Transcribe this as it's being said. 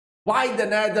Why the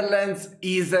Netherlands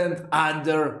isn't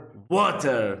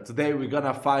underwater? Today we're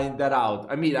gonna find that out.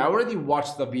 I mean, I already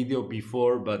watched the video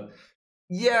before, but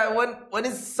yeah, when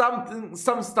it's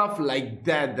some stuff like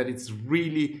that it's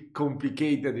really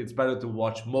complicated, it's better to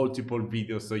watch multiple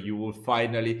videos so you will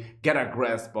finally get a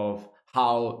grasp of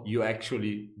how you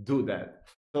actually do that.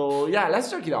 So yeah,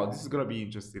 let's check it out. This is gonna be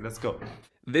interesting. Let's go.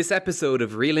 This episode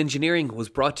of Real Engineering was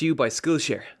brought to you by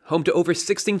Skillshare, home to over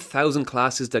 16,000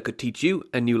 classes that could teach you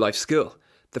a new life skill.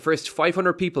 The first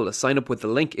 500 people to sign up with the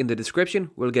link in the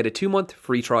description will get a 2-month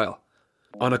free trial.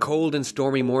 On a cold and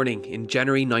stormy morning in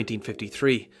January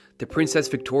 1953, the Princess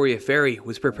Victoria ferry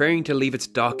was preparing to leave its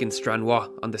dock in Stranraer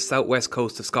on the southwest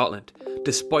coast of Scotland,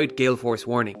 despite gale force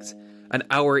warnings. An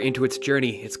hour into its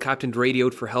journey, its captain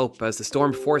radioed for help as the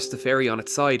storm forced the ferry on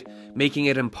its side, making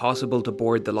it impossible to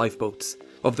board the lifeboats.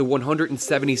 Of the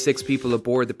 176 people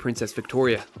aboard the Princess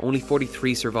Victoria, only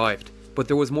 43 survived. But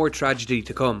there was more tragedy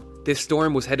to come. This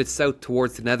storm was headed south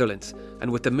towards the Netherlands, and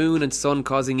with the moon and sun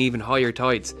causing even higher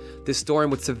tides, this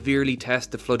storm would severely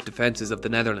test the flood defences of the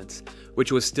Netherlands,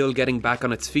 which was still getting back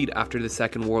on its feet after the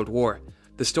Second World War.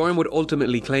 The storm would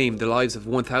ultimately claim the lives of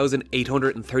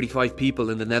 1,835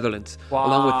 people in the Netherlands,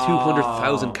 along with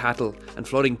 200,000 cattle and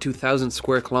flooding 2,000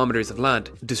 square kilometres of land,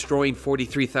 destroying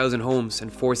 43,000 homes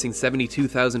and forcing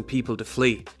 72,000 people to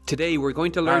flee. Today we're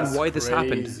going to learn why this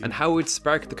happened and how it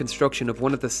sparked the construction of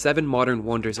one of the 7 modern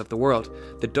wonders of the world,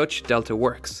 the Dutch Delta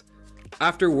Works.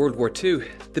 After World War II,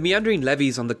 the meandering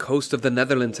levees on the coast of the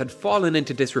Netherlands had fallen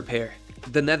into disrepair.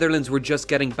 The Netherlands were just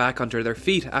getting back onto their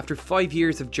feet after 5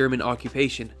 years of German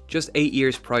occupation, just 8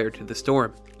 years prior to the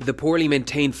storm. The poorly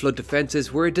maintained flood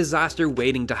defences were a disaster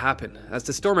waiting to happen. As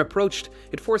the storm approached,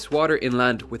 it forced water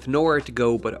inland with nowhere to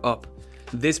go but up.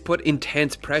 This put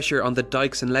intense pressure on the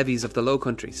dikes and levees of the Low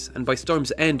Countries, and by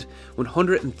storm's end,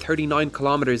 139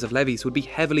 kilometres of levees would be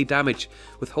heavily damaged,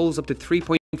 with holes up to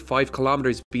 3.5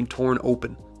 kilometres being torn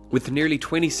open. With nearly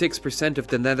 26% of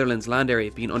the Netherlands land area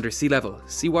being under sea level,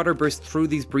 seawater burst through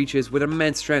these breaches with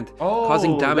immense strength,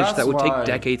 causing damage that would take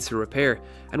decades to repair,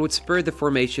 and would spur the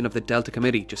formation of the Delta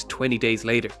Committee just 20 days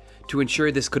later, to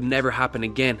ensure this could never happen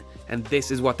again, and this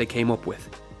is what they came up with.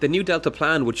 The new Delta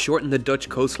plan would shorten the Dutch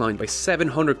coastline by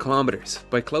 700 kilometres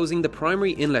by closing the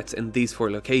primary inlets in these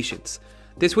 4 locations.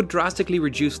 This would drastically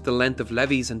reduce the length of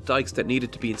levees and dikes that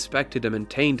needed to be inspected and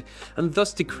maintained, and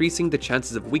thus decreasing the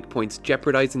chances of weak points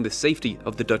jeopardising the safety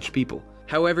of the Dutch people.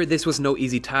 However, this was no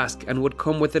easy task and would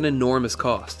come with an enormous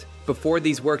cost. Before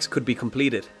these works could be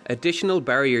completed, additional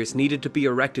barriers needed to be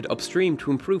erected upstream to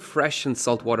improve fresh and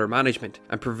saltwater management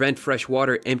and prevent fresh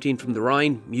water emptying from the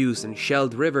Rhine, Meuse and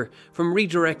Scheldt River from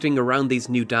redirecting around these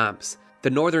new dams. The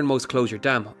northernmost closure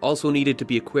dam also needed to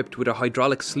be equipped with a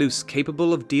hydraulic sluice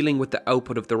capable of dealing with the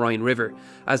output of the Rhine River,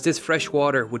 as this fresh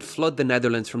water would flood the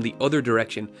Netherlands from the other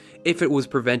direction if it was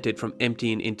prevented from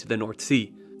emptying into the North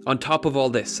Sea. On top of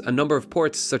all this, a number of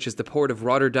ports such as the port of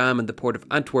Rotterdam and the port of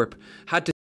Antwerp had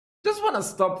to... Just want to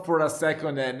stop for a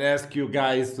second and ask you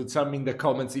guys to tell me in the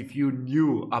comments if you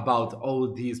knew about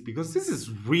all this, because this is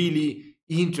really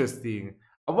interesting.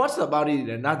 I watched about it in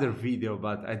another video,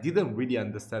 but I didn't really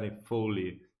understand it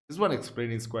fully. This one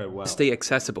explains quite well. Stay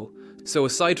accessible. So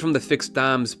aside from the fixed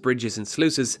dams, bridges and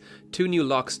sluices, 2 new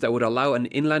locks that would allow an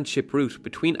inland ship route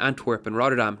between Antwerp and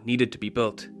Rotterdam needed to be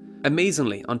built.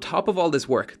 Amazingly, on top of all this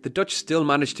work, the Dutch still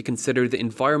managed to consider the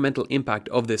environmental impact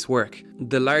of this work.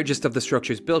 The largest of the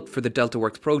structures built for the Delta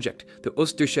Works project, the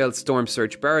Oosterschelde Storm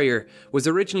Surge Barrier, was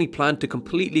originally planned to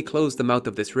completely close the mouth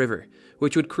of this river,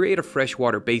 which would create a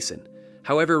freshwater basin.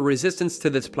 However, resistance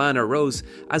to this plan arose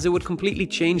as it would completely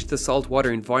change the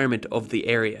saltwater environment of the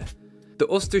area. The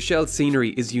Oosterschelde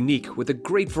scenery is unique with a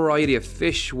great variety of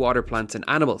fish, water plants and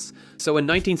animals, so in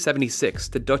 1976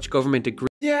 the Dutch government agreed...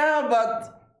 Yeah,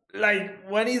 but like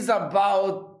when it's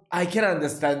about... I can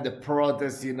understand the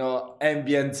protests, you know,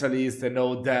 ambientalists and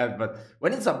all that, but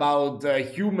when it's about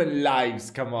human lives,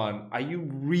 come on, are you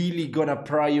really gonna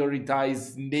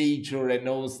prioritize nature and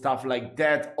all stuff like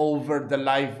that over the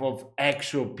life of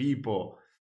actual people?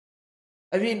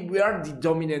 I mean, we are the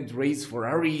dominant race for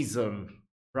a reason,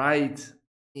 right? I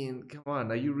mean, come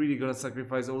on, are you really gonna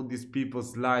sacrifice all these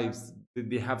people's lives? Did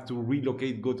they have to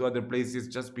relocate, go to other places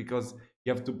just because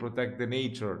you have to protect the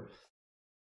nature?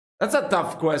 That's a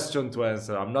tough question to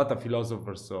answer. I'm not a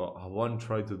philosopher, so I won't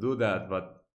try to do that.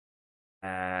 But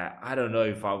I don't know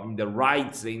if I'm the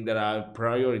right saying that I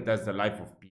prioritize the life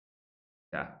of people.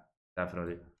 Yeah,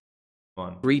 definitely.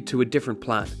 Agreed to a different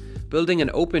plan, building an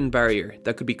open barrier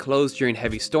that could be closed during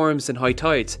heavy storms and high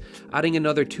tides, adding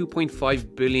another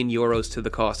 2.5 billion euros to the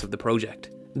cost of the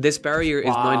project. This barrier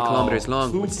is 9 kilometers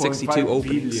long with 62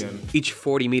 openings, each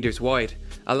 40 meters wide,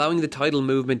 allowing the tidal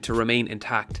movement to remain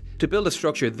intact. To build a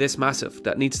structure this massive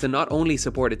that needs to not only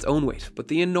support its own weight, but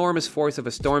the enormous force of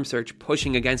a storm surge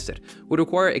pushing against it would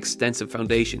require extensive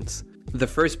foundations. The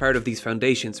first part of these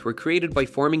foundations were created by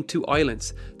forming 2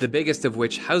 islands, the biggest of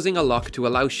which housing a lock to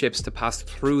allow ships to pass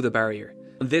through the barrier.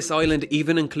 This island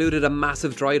even included a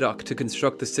massive dry dock to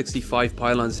construct the 65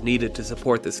 pylons needed to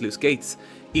support the sluice gates,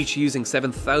 each using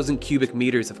 7,000 cubic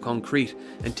meters of concrete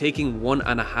and taking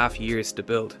 1.5 years to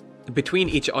build. Between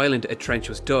each island a trench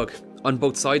was dug. On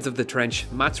both sides of the trench,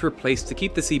 mats were placed to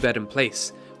keep the seabed in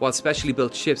place, while specially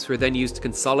built ships were then used to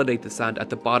consolidate the sand at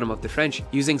the bottom of the trench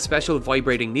using special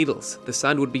vibrating needles. The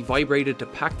sand would be vibrated to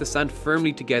pack the sand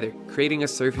firmly together, creating a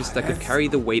surface that could carry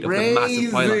the weight of the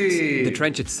massive pylons. The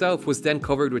trench itself was then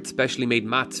covered with specially made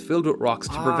mats filled with rocks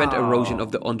to prevent erosion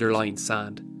of the underlying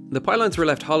sand. The pylons were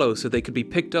left hollow so they could be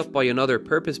picked up by another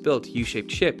purpose-built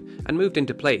U-shaped ship and moved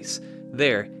into place.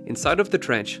 There, inside of the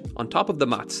trench, on top of the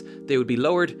mats, they would be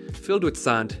lowered, filled with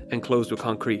sand and closed with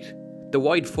concrete. The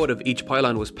wide foot of each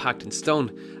pylon was packed in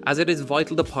stone, as it is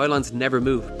vital the pylons never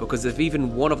move, because if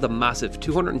even one of the massive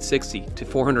 260 to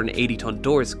 480 ton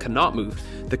doors cannot move,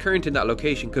 the current in that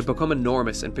location could become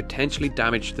enormous and potentially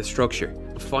damage the structure.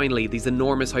 Finally, these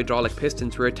enormous hydraulic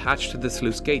pistons were attached to the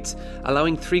sluice gates,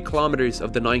 allowing 3 kilometers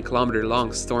of the 9-kilometer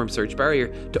long storm surge barrier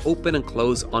to open and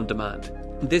close on demand.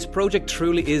 This project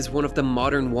truly is one of the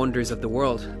modern wonders of the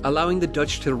world, allowing the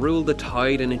Dutch to rule the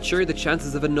tide and ensure the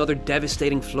chances of another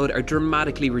devastating flood are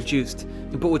dramatically reduced.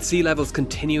 But with sea levels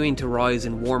continuing to rise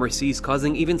and warmer seas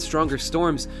causing even stronger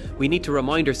storms, we need to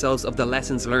remind ourselves of the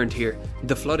lessons learned here.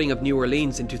 The flooding of New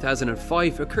Orleans in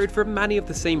 2005 occurred for many of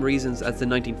the same reasons as the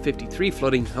 1953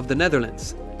 flooding of the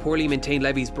Netherlands. Poorly maintained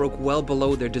levees broke well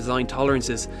below their design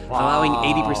tolerances, allowing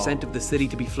 80% of the city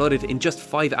to be flooded in just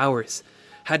 5 hours.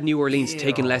 Had New Orleans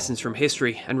taken lessons from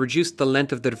history and reduced the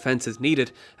length of the defences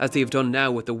needed, as they have done now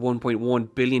with the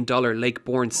 $1.1 billion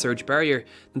Lake-borne surge barrier,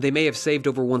 they may have saved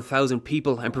over 1,000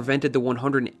 people and prevented the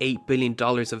 $108 billion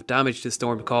of damage the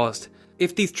storm caused.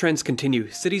 If these trends continue,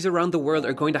 cities around the world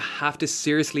are going to have to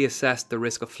seriously assess the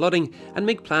risk of flooding and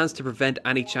make plans to prevent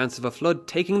any chance of a flood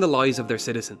taking the lives of their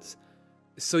citizens.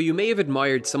 So you may have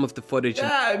admired some of the footage.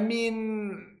 Yeah, I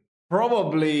mean,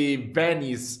 probably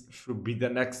Venice should be the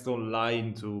next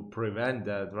online to prevent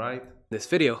that, right? This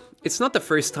video. It's not the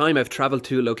first time I've travelled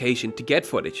to a location to get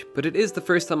footage, but it is the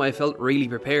first time I felt really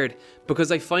prepared,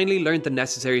 because I finally learned the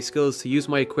necessary skills to use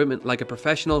my equipment like a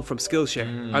professional from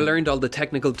Skillshare. I learned all the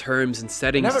technical terms and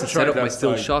settings to set up my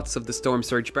still shots of the storm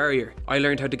surge barrier. I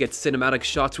learned how to get cinematic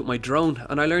shots with my drone,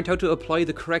 and I learned how to apply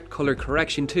the correct colour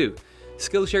correction too.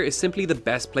 Skillshare is simply the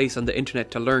best place on the internet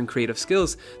to learn creative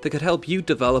skills that could help you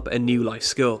develop a new life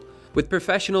skill. With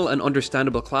professional and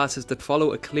understandable classes that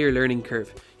follow a clear learning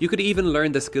curve, you could even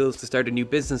learn the skills to start a new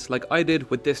business like I did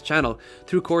with this channel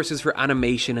through courses for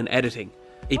animation and editing.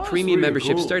 A premium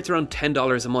membership starts around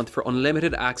 $10 a month for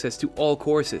unlimited access to all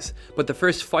courses, but the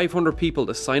first 500 people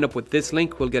to sign up with this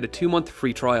link will get a 2-month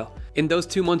free trial. In those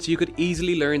 2 months you could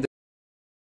easily learn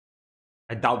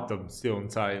I doubt them still on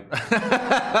time.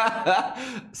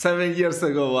 7 years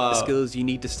ago, wow. The skills you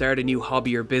need to start a new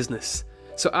hobby or business.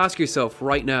 So ask yourself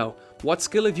right now, what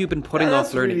skill have you been putting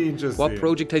off learning? Really what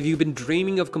project have you been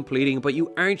dreaming of completing but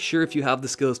you aren't sure if you have the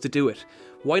skills to do it?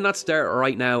 Why not start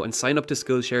right now and sign up to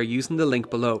Skillshare using the link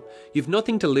below? You've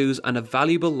nothing to lose and a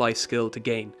valuable life skill to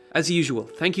gain. As usual,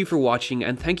 thank you for watching,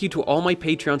 and thank you to all my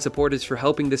Patreon supporters for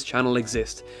helping this channel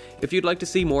exist. If you'd like to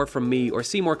see more from me or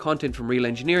see more content from Real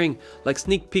Engineering, like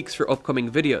sneak peeks for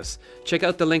upcoming videos, check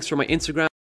out the links for my Instagram.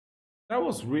 That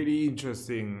was really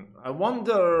interesting. I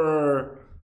wonder,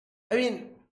 I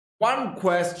mean, one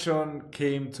question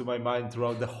came to my mind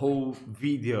throughout the whole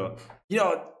video. You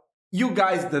know, you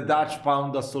guys, the Dutch,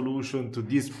 found a solution to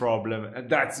this problem, and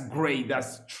that's great.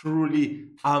 That's truly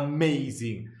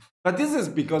amazing. But this is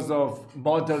because of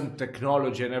modern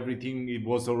technology and everything. It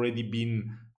was already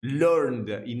been learned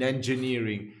in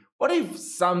engineering. What if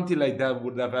something like that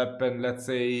would have happened, let's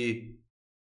say,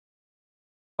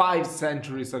 5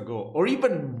 centuries ago, or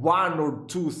even 1 or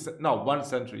 2, no, 1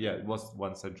 century, yeah, it was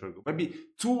 1 century ago, maybe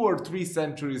 2 or 3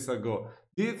 centuries ago?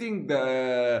 Do you think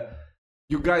that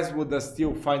you guys would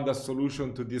still find a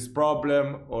solution to this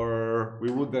problem, or we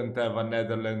wouldn't have a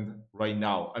Netherlands right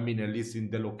now? I mean, at least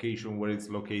in the location where it's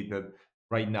located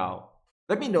right now.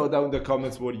 Let me know down in the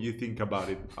comments what you think about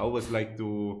it. I always like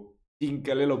to think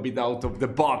a little bit out of the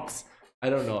box. I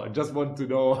don't know, I just want to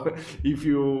know if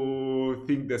you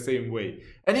think the same way.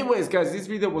 Anyways, guys, this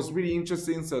video was really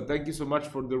interesting, so thank you so much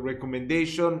for the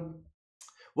recommendation.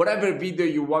 Whatever video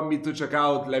you want me to check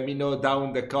out, let me know down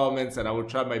in the comments and I will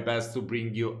try my best to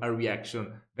bring you a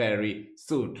reaction very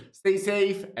soon. Stay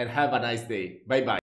safe and have a nice day. Bye bye.